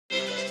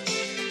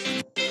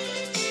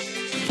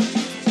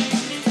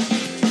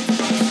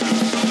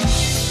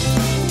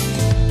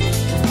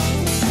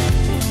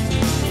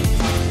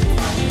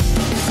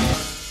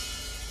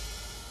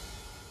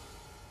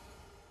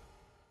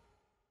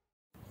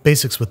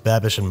Basics with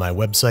Babish and my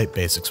website,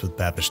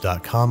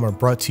 basicswithbabish.com, are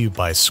brought to you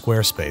by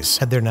Squarespace.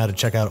 Head there now to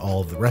check out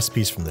all of the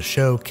recipes from the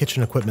show,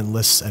 kitchen equipment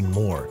lists, and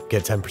more.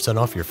 Get 10%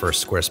 off your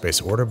first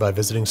Squarespace order by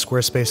visiting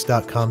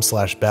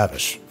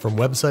squarespace.com/babish. From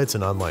websites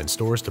and online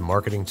stores to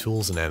marketing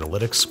tools and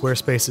analytics,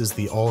 Squarespace is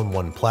the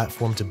all-in-one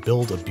platform to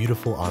build a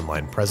beautiful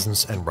online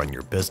presence and run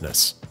your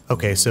business.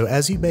 Okay, so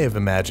as you may have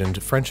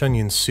imagined, French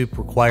onion soup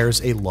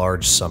requires a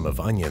large sum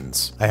of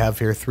onions. I have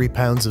here 3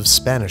 pounds of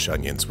Spanish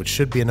onions, which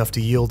should be enough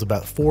to yield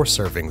about 4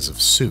 servings of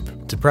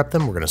soup. To prep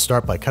them, we're going to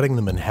start by cutting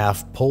them in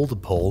half pole to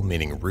pole,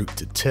 meaning root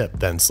to tip,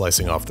 then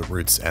slicing off the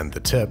roots and the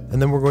tip,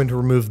 and then we're going to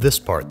remove this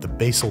part, the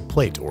basal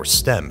plate or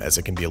stem, as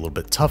it can be a little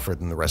bit tougher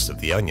than the rest of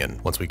the onion.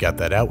 Once we got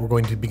that out, we're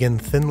going to begin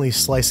thinly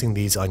slicing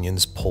these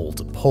onions pole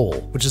to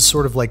pole, which is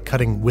sort of like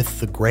cutting with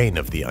the grain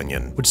of the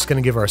onion, which is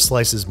going to give our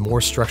slices more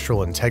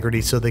structural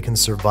integrity so they can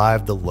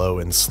survive the low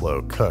and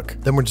slow cook.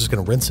 Then we're just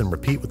going to rinse and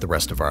repeat with the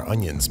rest of our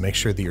onions. Make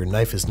sure that your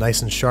knife is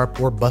nice and sharp,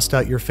 or bust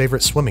out your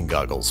favorite swimming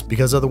goggles,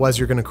 because otherwise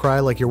you're going to cry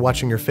like you're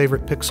watching your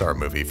favorite Pixar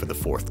movie for the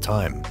 4th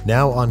time.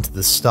 Now onto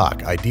the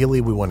stock. Ideally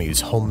we want to use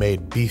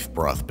homemade beef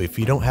broth, but if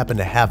you don't happen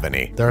to have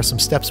any, there are some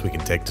steps we can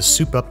take to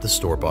soup up the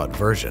store-bought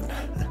version.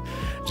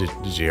 Did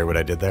you hear what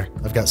I did there?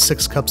 I've got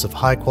 6 cups of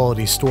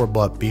high-quality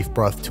store-bought beef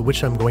broth, to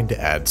which I'm going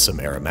to add some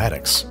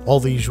aromatics.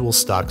 All the usual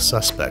stock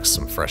suspects: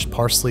 some fresh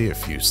parsley, a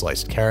few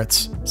sliced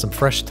carrots, some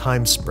fresh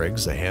thyme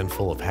sprigs, a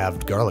handful of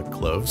halved garlic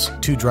cloves,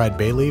 2 dried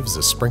bay leaves,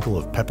 a sprinkle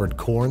of peppered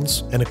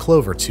corns, and a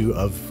clove or 2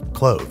 of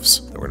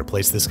cloves. Then we're going to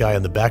place this guy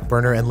on the back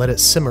burner and let it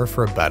simmer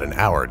for about an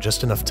hour,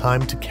 just enough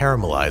time to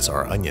caramelize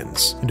our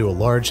onions. Into a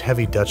large,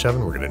 heavy Dutch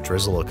oven, we're going to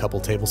drizzle a couple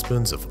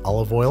tablespoons of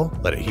olive oil,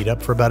 let it heat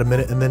up for about a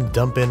minute, and then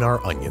dump in our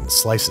onion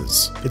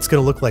slices. It's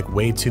going to look like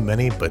way too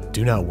many, but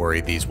do not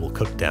worry, these will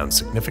cook down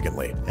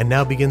significantly. And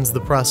now begins the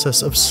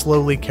process of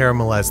slowly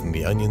caramelizing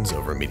the onions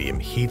over medium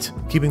heat,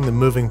 keeping them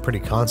moving pretty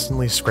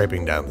constantly,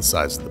 scraping down the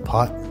sides of the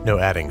pot. No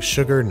adding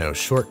sugar, no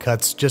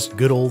shortcuts, just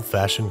good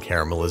old-fashioned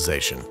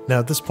caramelization. Now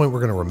at this point we're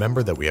going to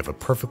remember that we have a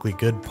perfectly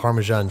good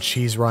Parmesan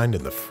cheese rind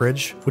in the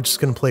fridge, which is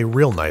going to play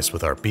real nice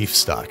with our beef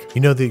stock.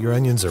 You know that your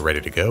onions are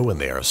ready to go when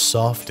they are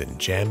soft and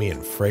jammy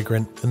and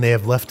fragrant, and they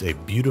have left a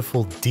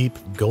beautiful, deep,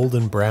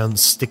 golden brown,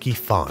 sticky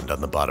fond on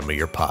the bottom of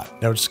your pot.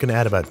 Now we're just going to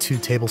add about 2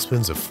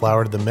 tablespoons of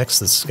flour to the mix.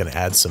 This is going to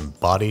add some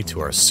body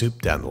to our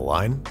soup down the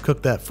line.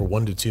 Cook that for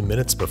 1 to 2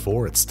 minutes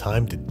before it's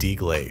time to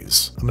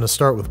deglaze. I'm going to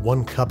start with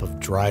 1 cup of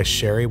dry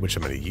sherry, which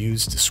I'm going to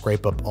use to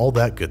scrape up all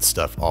that good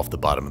stuff off the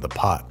bottom of the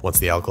pot. Once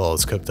the alcohol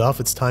is cooked off,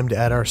 it's time to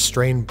add our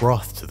strained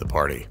broth to the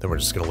party. Then we're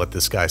just going to let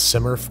this guy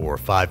simmer for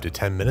 5 to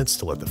 10 minutes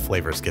to let the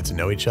flavors get to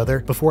know each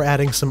other before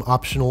adding some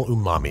optional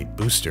umami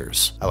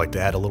boosters. I like to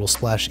add a little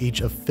splash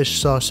each of fish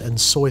sauce and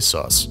soy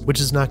sauce,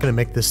 which is not going to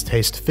make this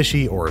taste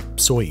fishy or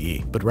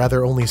soy-y, but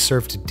rather only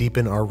serve to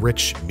deepen our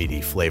rich, meaty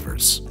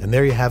flavors. And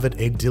there you have it,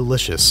 a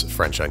delicious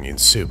French onion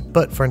soup.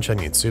 But French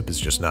onion soup is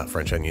just not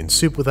French onion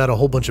soup without a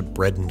whole bunch of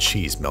bread and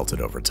cheese melted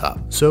over top.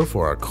 So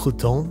for our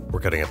crouton, we're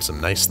cutting up some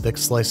nice thick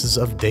slices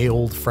of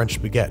day-old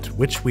French baguette,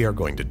 which we are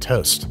going to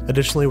toast.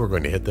 Additionally, we're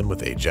going to hit them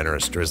with a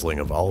generous drizzling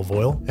of olive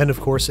oil, and of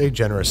course a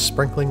generous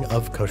sprinkling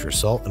of kosher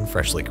salt and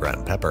freshly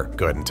ground pepper.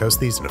 Go ahead and toast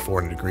these in a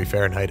 400-degree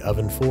Fahrenheit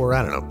oven for,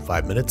 I don't know,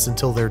 5 minutes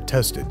until they're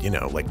toasted, you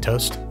know, like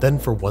toast. Then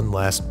for one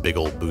last big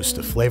ol' boost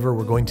of flavor,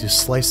 we're going to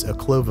slice a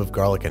clove of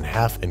garlic in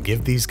half and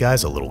give these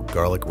guys a little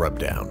garlic rub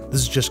down.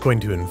 This is just going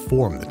to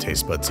inform the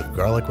taste buds of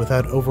garlic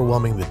without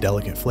overwhelming the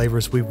delicate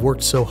flavors we've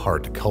worked so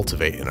hard to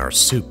cultivate in our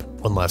soup.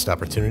 One last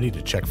opportunity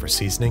to check for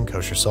seasoning,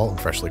 kosher salt, and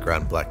freshly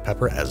ground black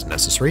pepper as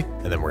necessary,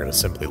 and then we're going to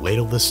simply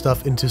ladle this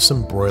stuff into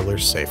some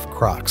broiler-safe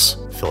crocks.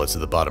 Fill it to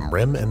the bottom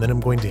rim, and then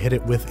I'm going to hit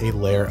it with a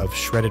layer of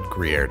shredded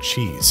Gruyere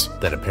cheese,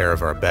 then a pair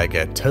of our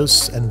baguette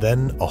toasts, and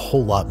then a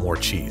whole lot more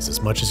cheese,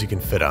 as much as you can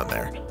fit on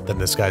there. Then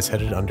this guy's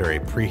headed under a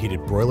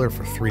preheated broiler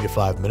for 3 to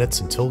 5 minutes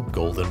until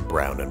golden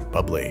brown and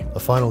bubbly. A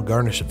final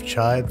garnish of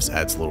chives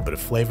adds a little bit of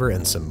flavor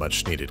and some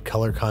much needed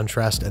color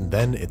contrast, and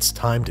then it's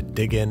time to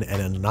dig in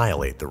and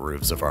annihilate the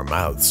roofs of our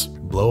mouths.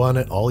 Blow on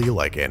it all you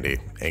like, Andy.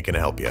 Ain't gonna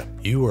help you.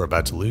 You are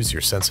about to lose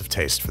your sense of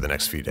taste for the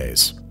next few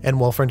days. And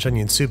while French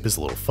onion soup is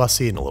a little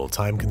fussy and a little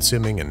time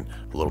consuming and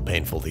a little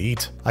painful to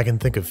eat, I can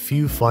think of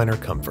few finer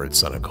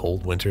comforts on a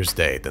cold winter's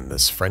day than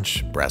this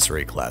French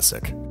brasserie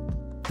classic.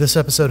 This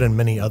episode and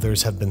many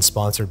others have been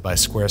sponsored by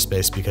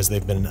Squarespace because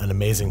they've been an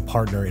amazing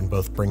partner in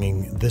both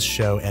bringing this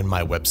show and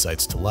my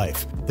websites to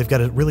life. They've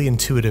got a really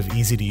intuitive,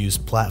 easy-to-use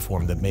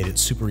platform that made it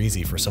super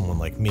easy for someone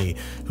like me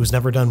who's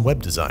never done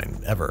web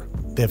design, ever.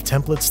 They have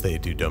templates, they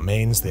do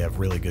domains, they have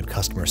really good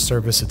customer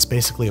service. It's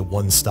basically a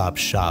one-stop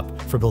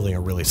shop for building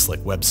a really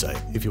slick website.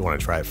 If you want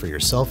to try it for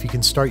yourself, you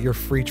can start your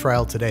free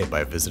trial today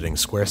by visiting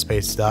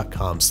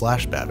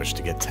squarespace.com/babish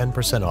to get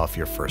 10% off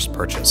your first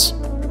purchase.